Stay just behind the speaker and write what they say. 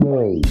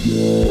Hey,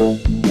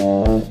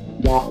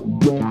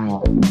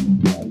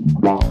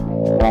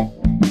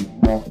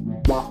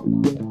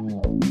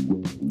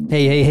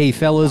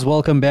 fellas,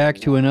 welcome back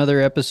to another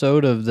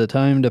episode of the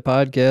Time to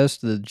Podcast,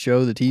 the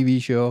show, the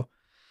TV show.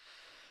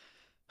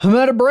 I'm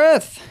out of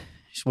breath.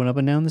 Just went up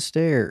and down the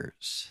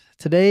stairs.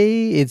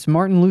 Today, it's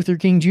Martin Luther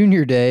King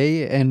Jr.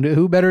 Day, and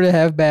who better to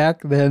have back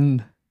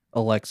than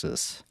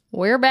Alexis?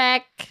 We're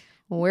back.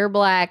 We're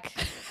black.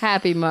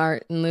 Happy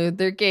Martin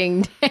Luther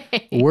King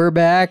Day. We're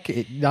back.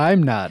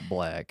 I'm not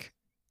black.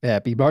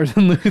 Happy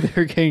Martin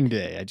Luther King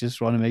Day. I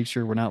just want to make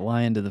sure we're not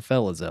lying to the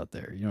fellas out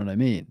there. You know what I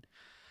mean?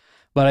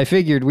 But I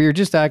figured we were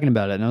just talking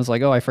about it, and I was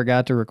like, oh, I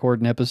forgot to record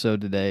an episode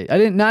today. I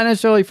didn't not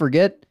necessarily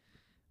forget,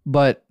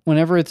 but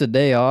whenever it's a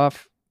day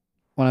off,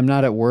 when I'm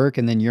not at work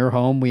and then you're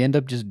home, we end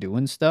up just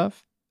doing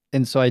stuff.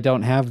 And so I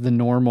don't have the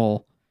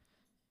normal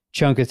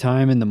chunk of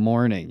time in the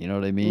morning. You know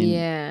what I mean?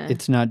 Yeah.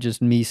 It's not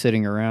just me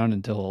sitting around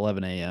until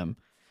 11 a.m.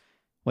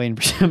 waiting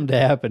for something to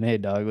happen. Hey,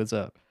 dog, what's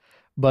up?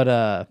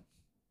 But,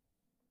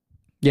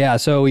 yeah,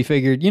 so we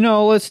figured,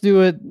 let's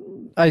do it.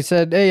 I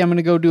said, hey, I'm going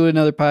to go do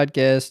another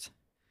podcast.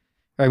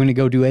 I'm going to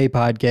go do a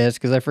podcast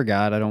because I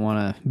forgot. I don't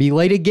want to be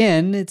late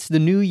again. It's the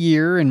new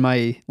year, and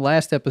my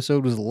last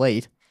episode was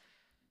late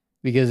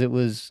because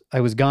I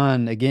was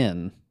gone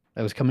again.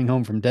 I was coming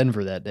home from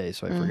Denver that day,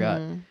 so I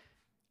forgot.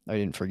 I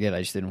didn't forget.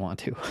 I just didn't want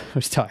to. I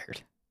was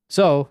tired.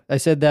 So I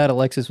said that.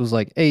 Alexis was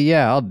like, hey,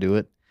 yeah, I'll do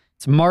it.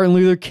 It's Martin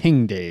Luther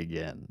King Day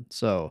again.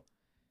 So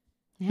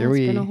yeah, it's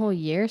been a whole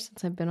year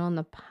since I've been on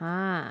the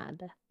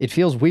pod. It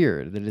feels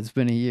weird that it's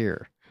been a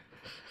year.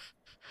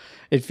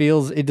 It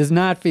does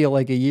not feel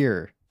like a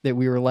year that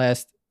we were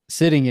last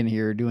sitting in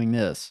here doing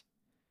this.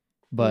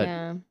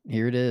 But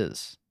Here it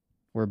is.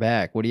 We're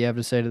back. What do you have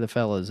to say to the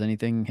fellas?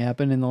 Anything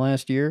happen in the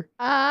last year?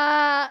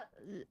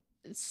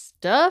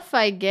 Stuff,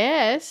 I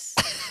guess.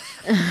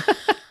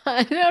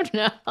 I don't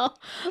know.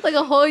 Like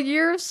a whole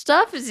year of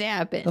stuff has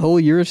happened. A whole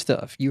year of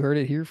stuff. You heard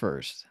it here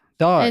first.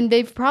 Dog. And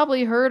they've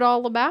probably heard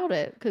all about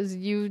it because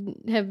you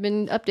have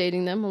been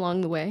updating them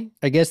along the way.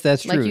 I guess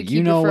that's true. Like you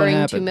keep know referring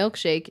what to happened.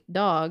 Milkshake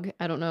Dog.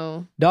 I don't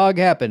know. Dog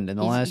happened in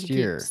the last he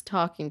year. Keeps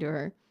talking to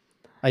her.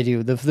 I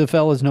do. The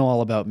fellas know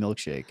all about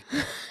Milkshake.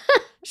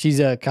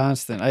 She's a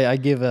constant. I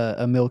give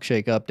a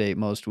Milkshake update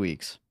most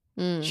weeks.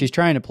 She's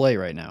trying to play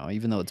right now,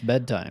 even though it's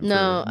bedtime.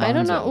 No, I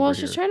don't know. Well,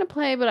 she's trying to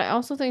play, but I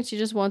also think she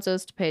just wants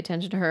us to pay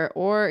attention to her.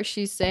 Or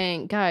she's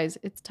saying, guys,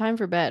 it's time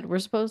for bed. We're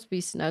supposed to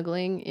be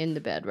snuggling in the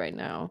bed right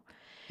now.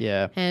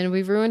 Yeah. And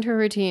we've ruined her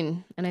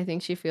routine, and I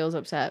think she feels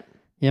upset.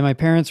 Yeah, my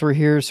parents were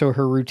here, so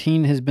her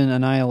routine has been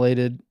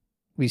annihilated.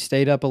 We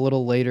stayed up a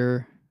little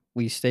later.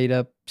 We stayed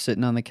up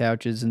sitting on the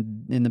couches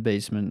in the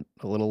basement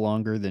a little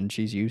longer than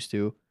she's used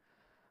to.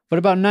 But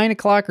about 9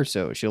 o'clock or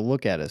so, she'll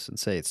look at us and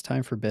say, it's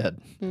time for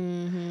bed.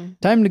 Mm-hmm.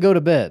 Time to go to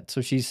bed.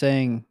 So she's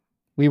saying,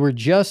 we were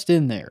just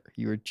in there.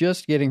 You were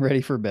just getting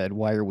ready for bed.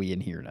 Why are we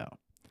in here now?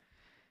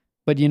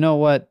 But you know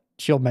what?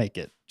 She'll make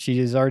it. She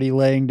is already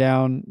laying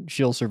down.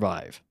 She'll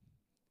survive.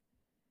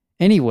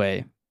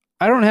 Anyway,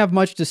 I don't have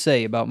much to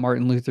say about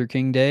Martin Luther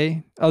King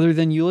Day, other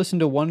than you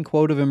listened to one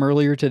quote of him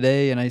earlier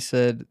today, and I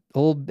said,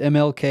 old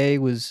MLK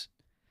was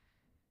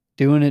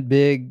doing it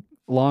big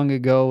long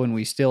ago, and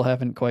we still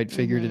haven't quite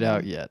figured it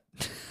out yet.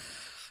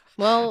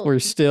 Well, we're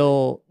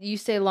still... You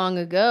say long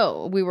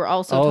ago. We were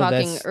also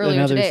talking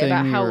earlier today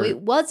about how it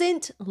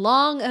wasn't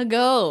long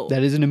ago.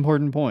 That is an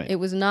important point. It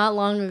was not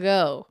long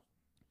ago.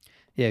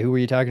 Yeah, who were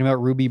you talking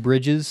about? Ruby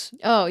Bridges?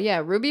 Oh,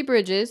 yeah, Ruby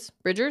Bridges.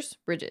 Bridges.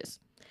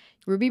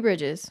 Ruby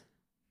Bridges.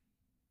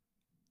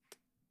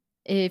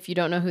 If you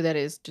don't know who that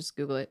is, just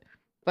Google it.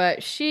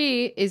 But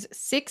she is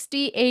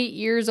 68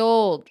 years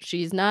old.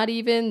 She's not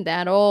even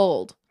that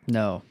old.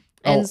 No.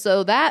 And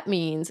so that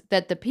means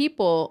that the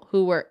people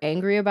who were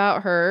angry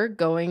about her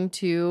going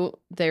to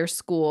their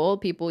school,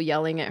 people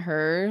yelling at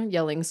her,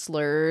 yelling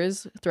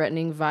slurs,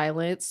 threatening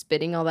violence,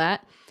 spitting, all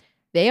that,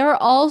 they are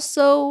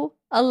also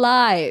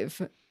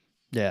alive.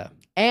 Yeah.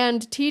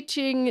 And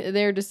teaching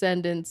their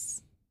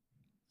descendants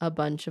a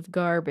bunch of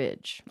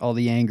garbage. All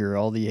the anger,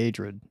 all the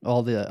hatred,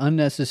 all the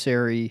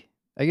unnecessary,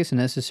 I guess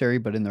necessary,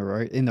 but in the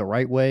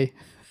right way,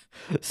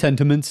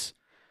 sentiments.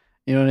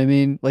 You know what I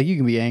mean? Like, you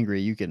can be angry.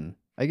 You can...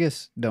 I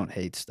guess don't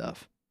hate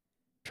stuff.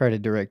 Try to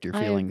direct your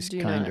feelings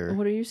kinder.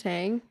 What are you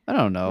saying? I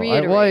don't know.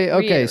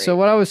 Reiterate. So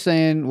what I was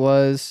saying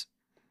was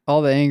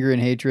all the anger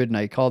and hatred, and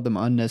I called them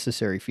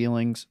unnecessary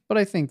feelings, but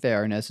I think they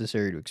are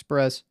necessary to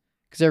express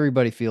because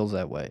everybody feels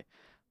that way.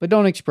 But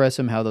don't express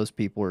them how those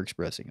people are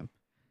expressing them,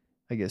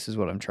 I guess is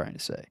what I'm trying to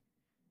say.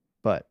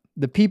 But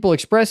the people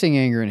expressing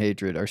anger and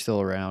hatred are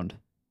still around.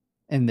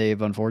 And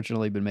they've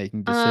unfortunately been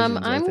making decisions.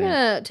 I'm going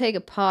to take a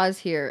pause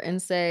here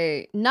and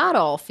say not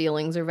all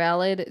feelings are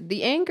valid.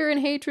 The anger and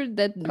hatred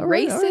that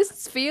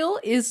racists feel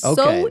is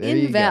so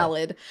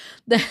invalid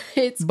that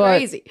it's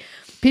crazy.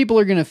 People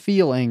are going to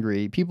feel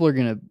angry. People are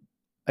going to,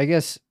 I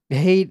guess,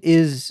 hate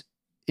is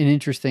an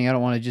interesting. I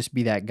don't want to just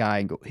be that guy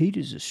and go, hate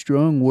is a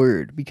strong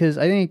word, because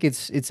I think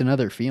it's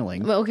another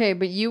feeling. Okay,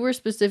 but you were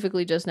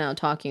specifically just now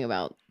talking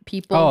about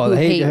people Oh, who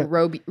hate- hate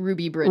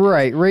Ruby Bridges.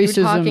 Right, You were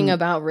talking racism.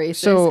 about racists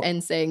So-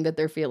 and saying that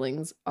their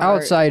feelings are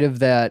Outside of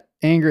that,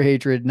 anger,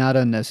 hatred, not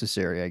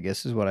unnecessary, I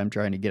guess, is what I'm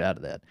trying to get out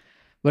of that.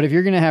 But if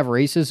you're going to have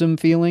racism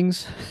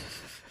feelings,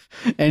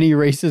 any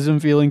racism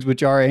feelings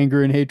which are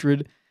anger and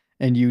hatred,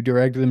 and you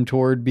direct them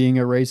toward being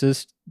a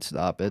racist,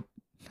 stop it.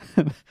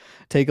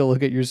 Take a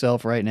look at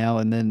yourself right now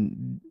and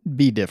then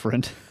be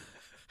different,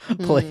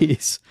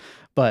 please.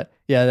 But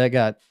yeah, that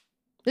got,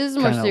 This is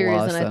more kinda serious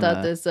lost than I on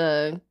thought that.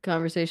 this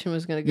conversation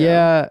was going to go.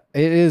 yeah,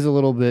 it is a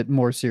little bit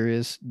more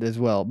serious as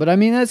well. But I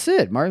mean, that's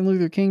it. Martin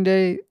Luther King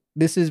Day,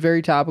 this is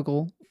very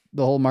topical.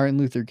 The whole Martin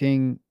Luther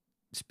King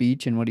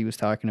speech and what he was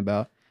talking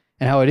about,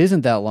 and how it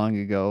isn't that long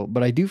ago.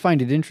 But I do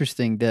find it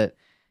interesting that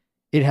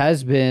it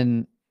has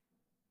been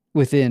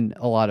within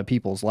a lot of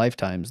people's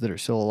lifetimes that are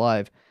still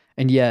alive.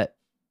 And yet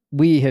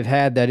we have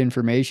had that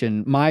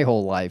information my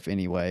whole life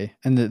anyway.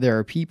 And that there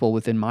are people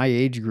within my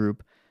age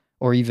group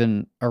or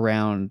even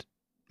around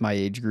my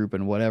age group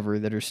and whatever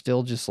that are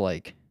still just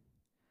like,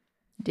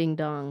 Ding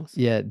dongs.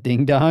 yeah,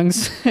 ding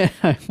dongs.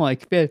 I'm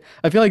like, man,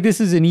 I feel like this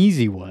is an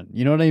easy one.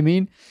 You know what I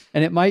mean?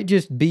 And it might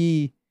just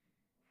be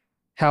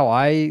how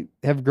I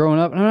have grown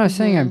up. And I'm not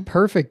saying I'm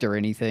perfect or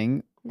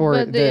anything. Or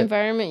But the that-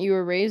 environment you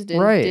were raised in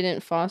Right.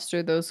 didn't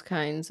foster those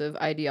kinds of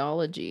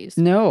ideologies.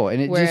 no,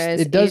 and Whereas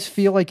it does if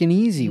feel like an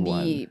easy The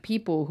one.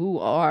 people who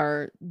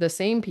are the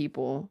same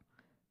people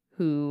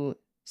who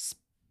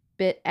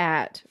spit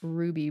at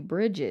Ruby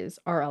Bridges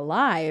are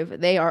alive,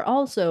 they are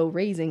also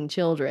raising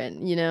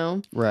children, you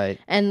know? Right.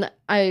 And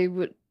I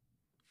would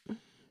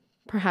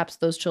perhaps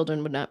those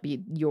children would not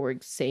be your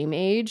same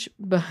age,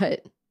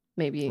 but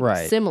maybe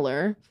Right.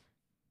 similar.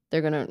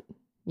 They're gonna,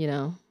 you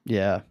know,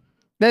 Yeah.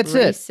 That's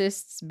it.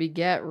 racists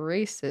beget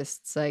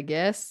racists, I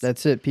guess.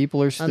 That's it.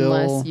 People are still.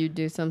 Unless you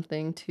do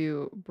something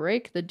to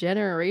break the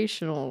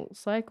generational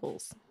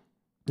cycles.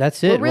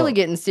 That's it. We're really Well,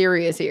 getting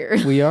serious here.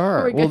 we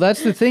are. We're Well, good.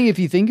 that's the thing. If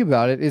you think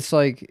about it, it's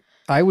like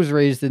I was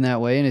raised in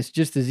that way, and it's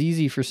just as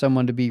easy for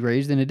someone to be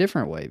raised in a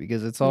different way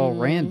because it's all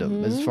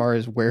random as Mhm. far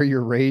as where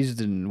you're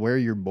raised and where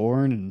you're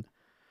born and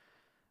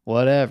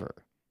whatever.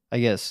 I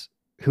guess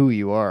who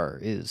you are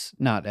is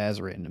not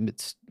as random.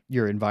 It's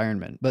your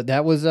environment. But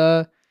that was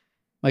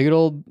my good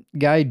old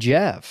guy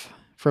Jeff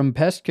from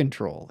Pest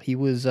Control. He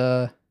was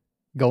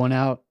going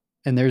out,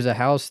 and there's a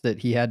house that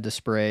he had to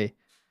spray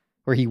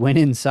where he went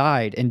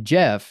inside, and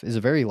Jeff is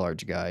a very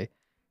large guy.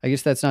 I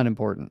guess that's not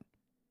important.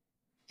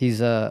 He's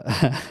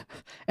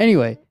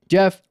anyway,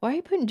 Jeff, Why are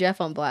you putting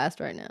Jeff on blast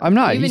right now? I'm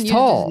not. You even He's used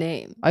tall. his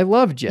name. I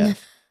love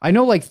Jeff. I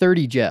know like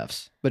 30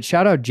 Jeffs, but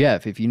shout out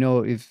Jeff if you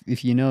know,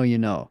 if you know, you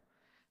know.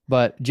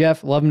 But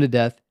Jeff, love him to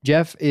death.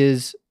 Jeff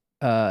is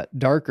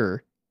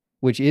darker,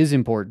 which is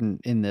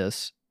important in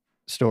this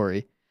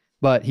story.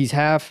 But he's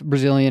half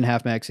Brazilian,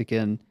 half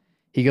Mexican.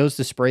 He goes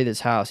to spray this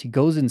house. He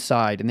goes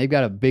inside, and they've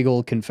got a big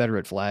old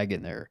Confederate flag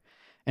in there.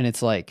 And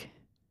it's like,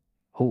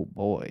 oh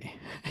boy.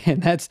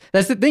 And that's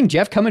the thing.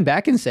 Jeff coming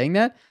back and saying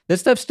that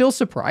stuff still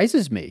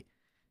surprises me.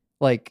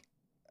 Like,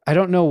 I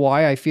don't know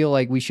why I feel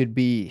like we should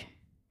be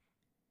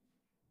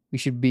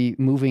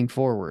moving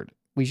forward.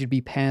 We should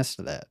be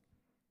past that.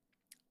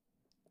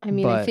 I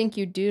mean, I But- think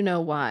you do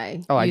know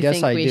why. Oh, I you guess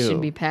think I we do.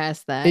 should be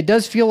past that. It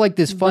does feel like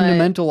this But-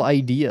 fundamental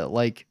idea.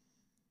 Like,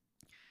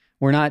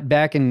 we're not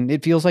back in,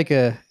 it feels like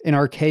an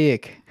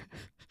archaic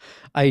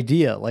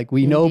idea. Like,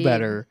 we know Indeed.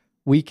 better.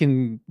 We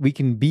can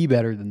be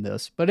better than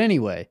this. But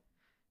anyway,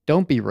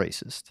 don't be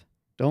racist.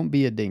 Don't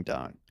be a ding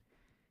dong.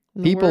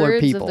 In the people are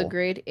words people. of the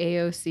great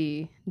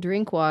AOC,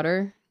 drink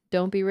water,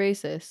 don't be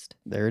racist.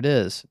 There it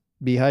is.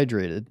 Be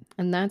hydrated.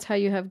 And that's how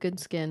you have good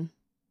skin.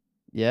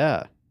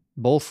 Yeah.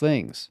 Both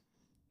things.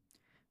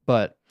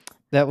 But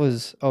that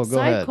was, oh, go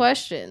Side ahead.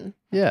 question.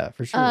 Yeah,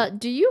 for sure.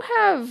 Do you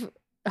have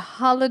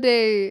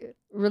holiday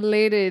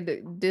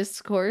related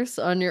discourse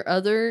on your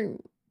other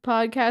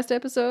podcast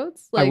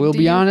episodes? I will do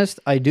be you- honest,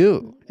 I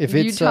do. If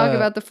you it's talk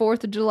about the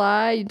 4th of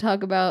July, you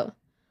talk about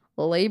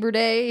Labor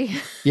Day,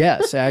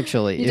 yes,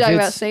 actually. you if talk it's,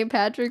 about St.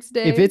 Patrick's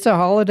Day. if it's a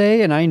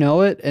holiday and I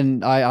know it,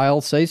 and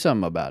I'll say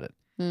something about it.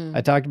 Hmm.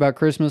 I talked about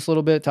Christmas a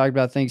little bit, talked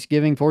about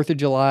Thanksgiving, 4th of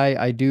July.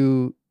 I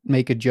do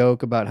make a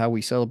joke about how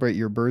we celebrate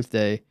your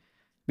birthday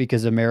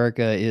because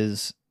America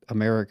is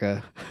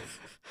America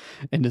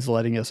and is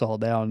letting us all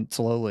down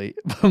slowly.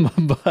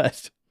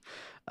 But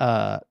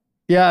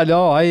yeah,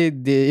 no,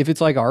 if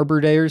it's like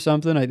Arbor Day or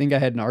something, I think I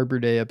had an Arbor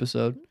Day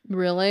episode.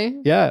 Really?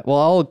 Yeah, well,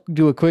 I'll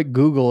do a quick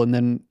Google and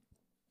then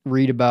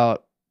read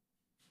about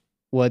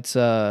what's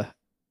the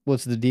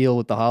deal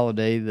with the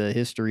holiday, the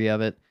history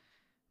of it.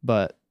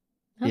 But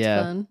That's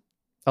yeah. fun.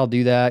 I'll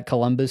do that.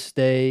 Columbus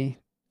Day.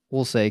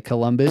 We'll say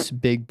Columbus,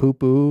 Big Poo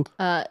Poo.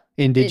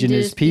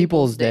 Indigenous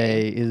Peoples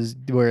Day is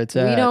where it's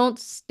at. We don't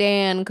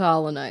stand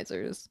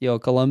colonizers. Yo,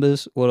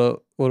 Columbus,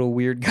 what a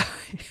weird guy.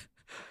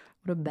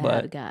 What a bad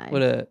But guy.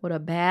 what a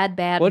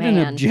bad what man.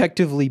 an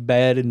objectively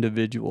bad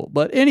individual.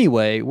 But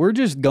anyway, we're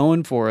just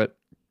going for it.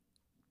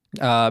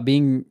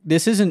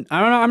 This isn't,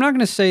 I don't know, I'm not going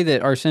to say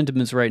that our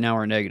sentiments right now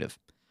are negative.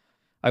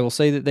 I will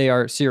say that they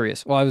are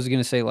serious. Well, I was going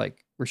to say,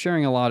 like, we're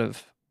sharing a lot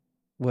of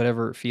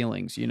whatever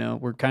feelings, you know,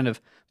 we're kind of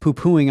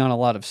poo-pooing on a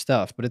lot of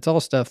stuff, but it's all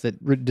stuff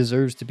that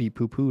deserves to be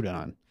poo-pooed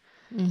on.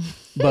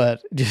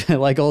 But just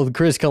like old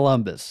Chris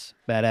Columbus,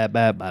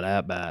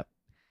 bat.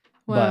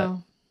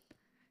 Wow.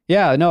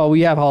 Yeah, no,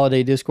 we have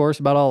holiday discourse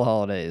about all the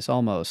holidays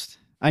almost.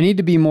 I need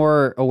to be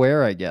more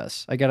aware, I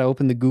guess. I got to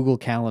open the Google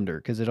Calendar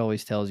because it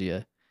always tells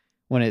you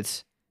when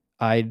it's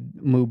Eid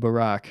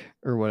Mubarak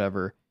or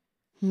whatever.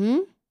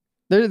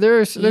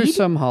 There's Eid?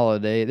 some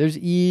holiday. There's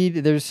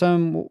Eid. There's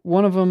some,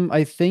 one of them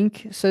I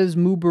think says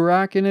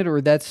Mubarak in it, or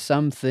that's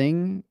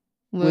something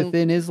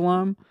within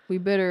Islam. I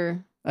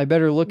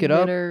better look it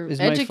up. Is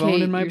my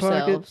phone in my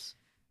pocket?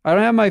 I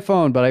don't have my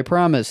phone, but I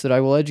promise that I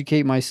will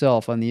educate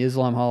myself on the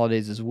Islam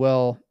holidays as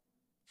well,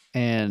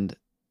 and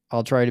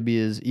I'll try to be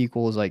as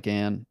equal as I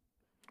can.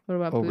 What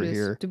about over Buddhists?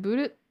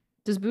 here?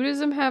 Does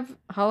Buddhism have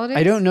holidays?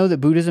 I don't know that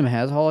Buddhism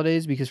has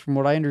holidays because from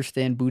what I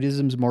understand,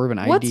 Buddhism's more of an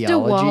ideology.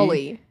 What's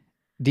Diwali?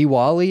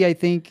 Diwali, I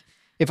think.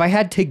 If I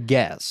had to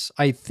guess,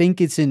 I think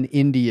it's an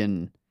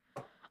Indian.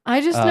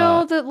 I just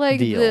know that like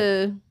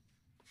deal.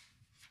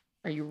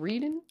 Are you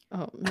reading?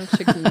 Oh, no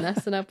chick's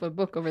messing up a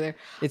book over there.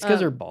 It's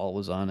because her ball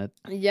was on it.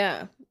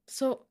 Yeah.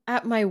 So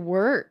at my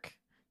work,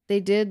 they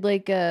did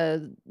like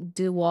a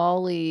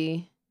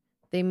Diwali.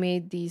 They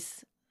made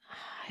these.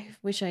 I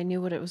wish I knew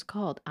what it was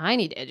called. I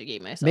need to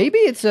educate myself. Maybe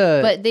it's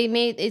a. But they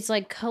made it's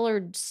like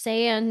colored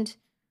sand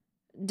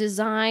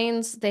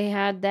designs. They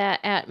had that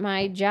at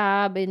my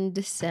job in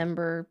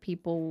December.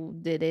 People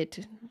did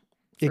it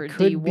for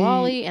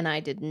Diwali, and I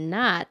did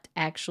not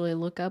actually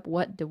look up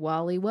what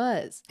Diwali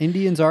was.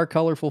 Indians are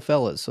colorful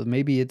fellas, so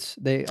maybe it's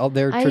their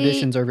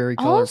traditions are very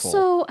colorful. I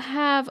also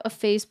have a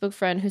Facebook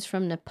friend who's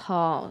from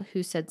Nepal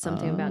who said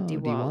something about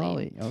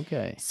Diwali.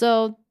 Okay.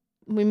 So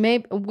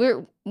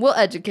we'll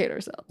educate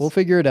ourselves. We'll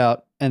figure it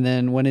out, and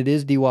then when it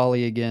is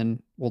Diwali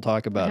again, we'll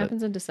talk about it. It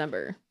happens in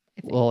December.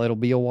 Well, it'll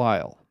be a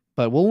while,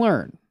 but we'll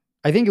learn.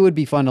 I think it would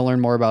be fun to learn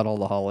more about all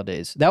the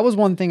holidays. That was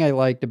one thing I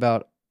liked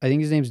about, I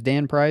think his name's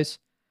Dan Price.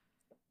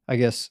 I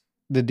guess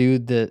the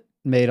dude that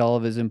made all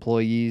of his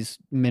employees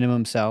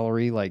minimum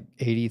salary, like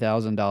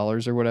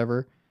 $80,000 or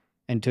whatever,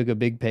 and took a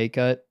big pay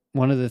cut.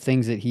 One of the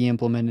things that he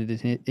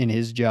implemented in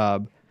his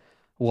job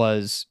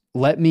was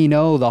let me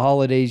know the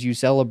holidays you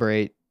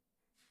celebrate,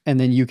 and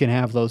then you can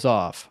have those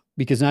off.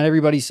 Because not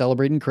everybody's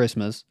celebrating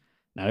Christmas.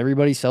 Not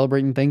everybody's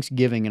celebrating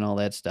Thanksgiving and all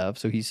that stuff.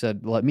 So he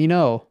said, let me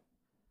know,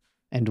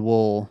 and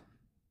we'll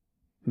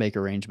make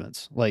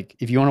arrangements. Like,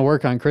 if you want to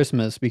work on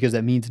Christmas because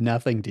that means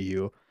nothing to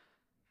you,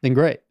 then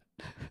great.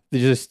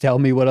 Just tell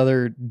me what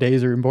other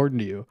days are important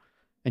to you,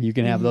 and you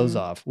can have those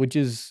off, which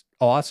is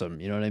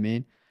awesome. You know what I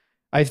mean?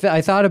 I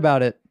thought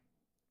about it.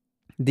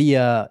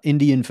 The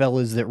Indian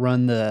fellas that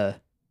run the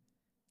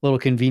little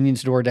convenience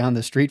store down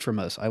the street from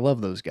us, I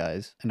love those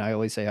guys, and I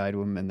always say hi to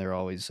them, and they're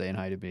always saying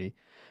hi to me,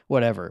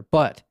 whatever.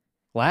 But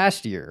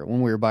last year,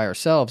 when we were by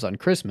ourselves on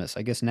Christmas,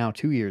 I guess now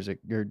 2 years,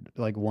 or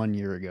like 1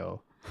 year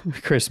ago,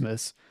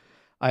 Christmas,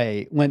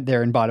 I went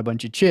there and bought a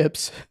bunch of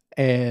chips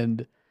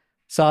and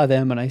saw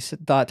them, and I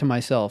thought to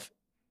myself,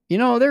 you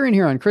know, they're in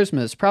here on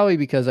Christmas probably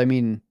because, I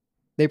mean,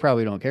 they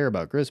probably don't care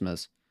about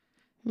Christmas.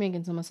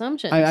 Making some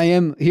assumptions. I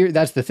am here.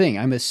 That's the thing.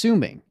 I'm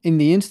assuming in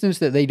the instance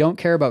that they don't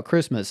care about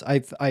Christmas, I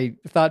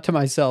thought to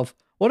myself,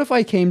 what if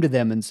I came to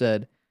them and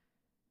said,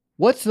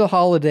 what's the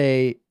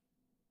holiday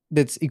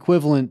that's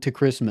equivalent to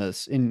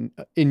Christmas in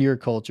your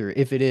culture?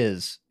 If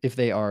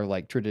they are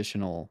like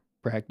traditional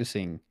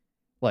practicing,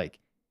 like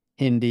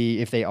Hindi,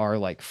 if they are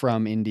like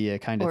from India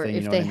kind of or thing.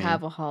 if you know they what I mean?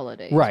 have a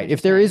holiday. Right.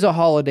 If there is a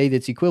holiday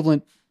that's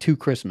equivalent to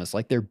Christmas,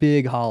 like their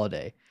big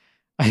holiday,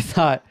 I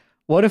thought,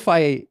 what if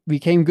I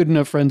became good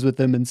enough friends with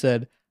them and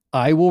said,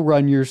 I will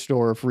run your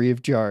store free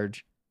of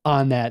charge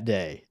on that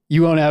day.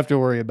 You won't have to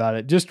worry about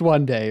it. Just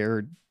 1 day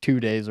or 2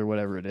 days or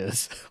whatever it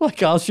is.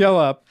 Like, I'll show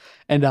up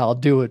and I'll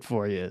do it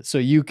for you so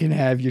you can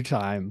have your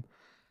time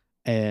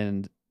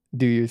and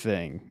do your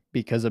thing,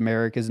 because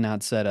America's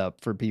not set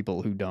up for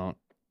people who don't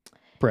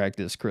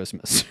practice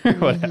Christmas or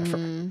whatever.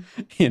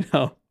 You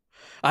know,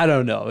 I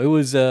don't know. It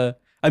was, I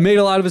made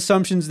a lot of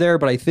assumptions there,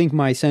 but I think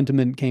my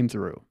sentiment came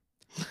through.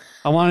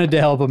 I wanted to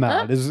help them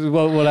out. This is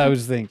what I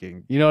was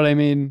thinking. You know what I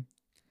mean?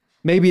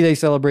 Maybe they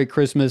celebrate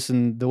Christmas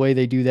and the way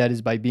they do that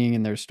is by being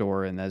in their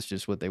store, and that's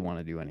just what they want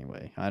to do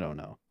anyway. I don't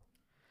know.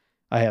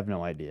 I have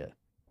no idea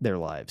their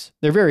lives.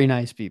 They're very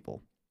nice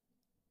people.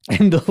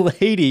 And the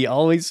lady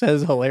always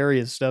says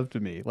hilarious stuff to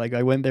me. Like,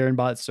 I went there and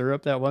bought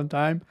syrup that one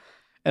time,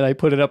 and I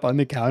put it up on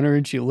the counter,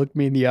 and she looked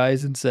me in the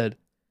eyes and said,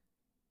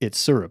 "It's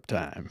syrup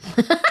time."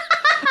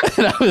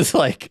 And I was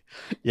like,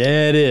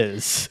 yeah, it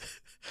is.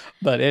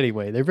 But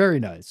anyway, they're very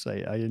nice.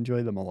 I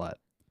enjoy them a lot.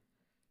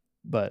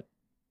 But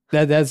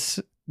that's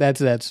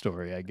that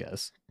story, I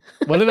guess.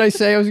 What did I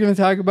say I was going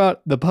to talk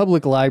about? The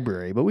public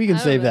library, but we can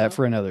save that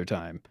for another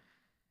time.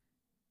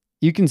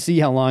 You can see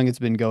how long it's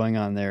been going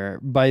on there.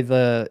 By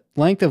the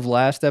length of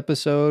last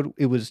episode,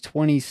 it was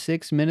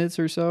 26 minutes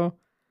or so.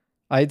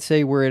 I'd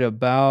say we're at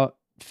about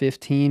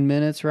 15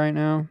 minutes right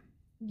now.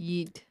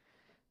 Yeet.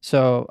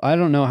 So I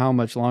don't know how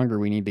much longer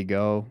we need to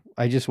go.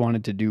 I just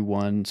wanted to do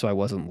one so I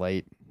wasn't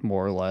late,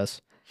 more or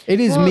less. It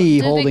is Well, me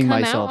do they holding come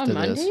out myself on to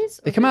Mondays, this.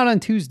 or They come do- out on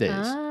Tuesdays.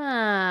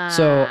 Ah,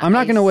 So I'm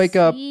not going to wake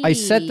up. I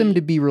set them to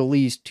see. be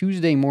released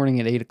Tuesday morning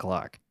at 8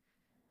 o'clock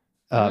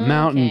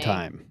Mountain Okay.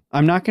 Time.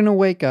 I'm not going to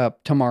wake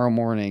up tomorrow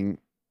morning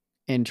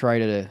and try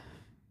to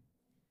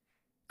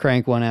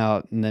crank one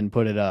out and then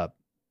put it up.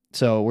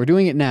 So we're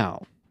doing it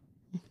now.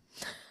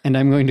 And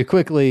I'm going to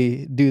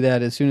quickly do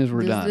that as soon as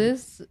we're done.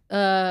 Does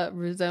this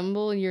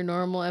resemble your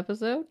normal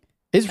episode?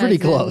 It's pretty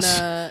As in, close.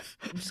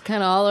 just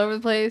kind of all over the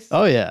place.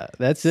 Oh, yeah.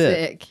 That's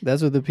it. Sick.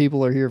 That's what the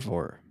people are here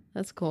for.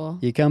 That's cool.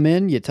 You come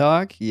in, you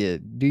talk, you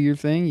do your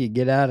thing, you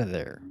get out of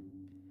there.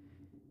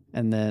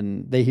 And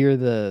then they hear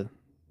the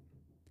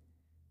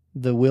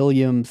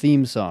William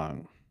theme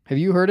song. Have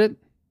you heard it?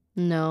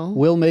 No.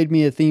 Will made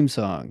me a theme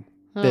song.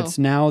 Oh. That's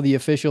now the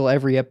official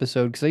every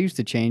episode because I used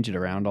to change it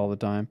around all the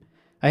time.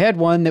 I had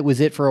one that was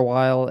it for a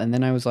while, and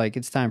then I was like,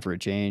 it's time for a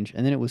change.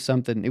 And then it was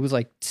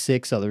like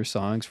 6 other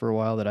songs for a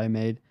while that I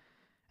made.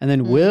 And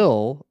then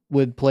Will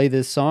would play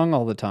this song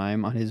all the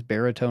time on his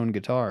baritone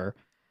guitar.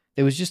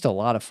 It was just a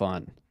lot of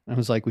fun. I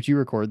was like, would you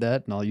record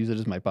that and I'll use it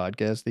as my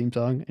podcast theme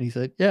song? And he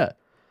said, yeah,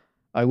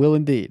 I will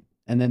indeed.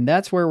 And then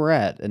that's where we're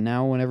at. And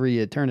now whenever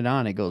you turn it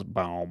on, it goes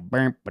boom,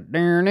 boom,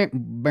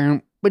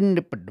 boom, They've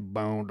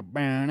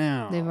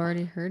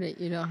already heard it.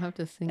 You don't have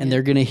to sing and it.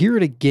 they're going to hear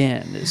it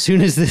again as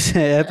soon as this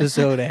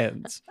episode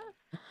ends.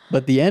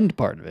 But the end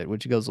part of it,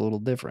 which goes a little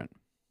different.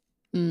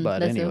 But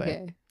that's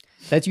anyway, okay.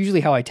 that's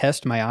usually how I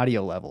test my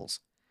audio levels.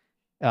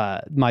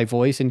 My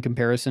voice in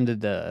comparison to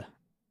the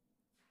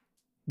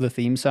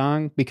theme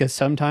song, because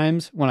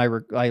sometimes when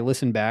I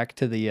listen back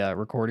to the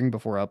recording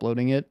before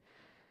uploading it,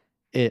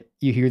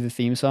 you hear the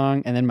theme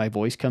song and then my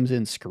voice comes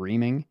in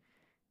screaming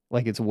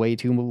like it's way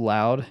too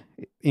loud.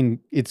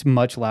 It's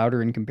much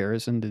louder in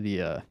comparison to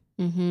the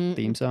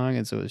theme song,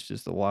 and so it's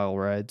just a wild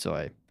ride.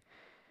 So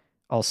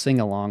I'll sing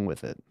along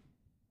with it.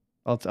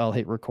 I'll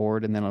hit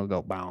record and then I'll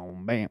go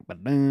boom, bam,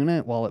 ba-dun,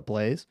 while it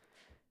plays,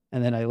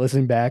 and then I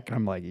listen back and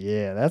I'm like,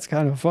 yeah, that's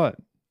kind of fun.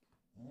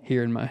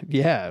 Hearing what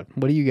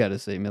do you got to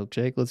say,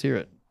 Milkshake? Let's hear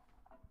it.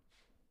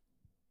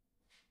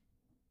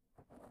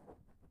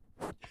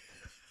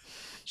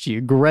 She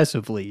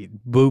aggressively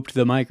booped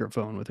the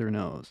microphone with her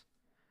nose.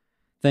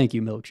 Thank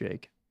you,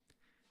 Milkshake.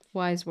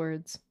 Wise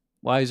words.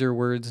 Wiser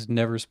words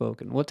never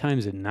spoken. What time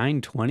is it?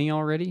 9:20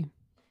 already?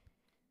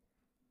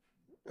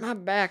 My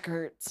back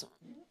hurts.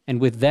 And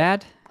with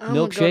that, I'm gonna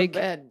go to Milkshake,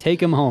 bed.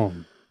 take him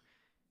home.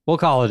 We'll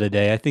call it a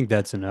day. I think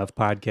that's enough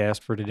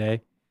podcast for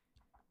today.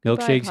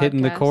 Milkshake's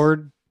hitting the podcast.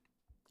 cord.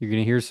 You're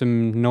going to hear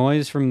some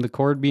noise from the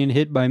cord being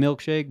hit by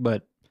Milkshake,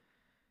 but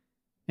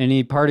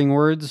any parting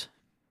words?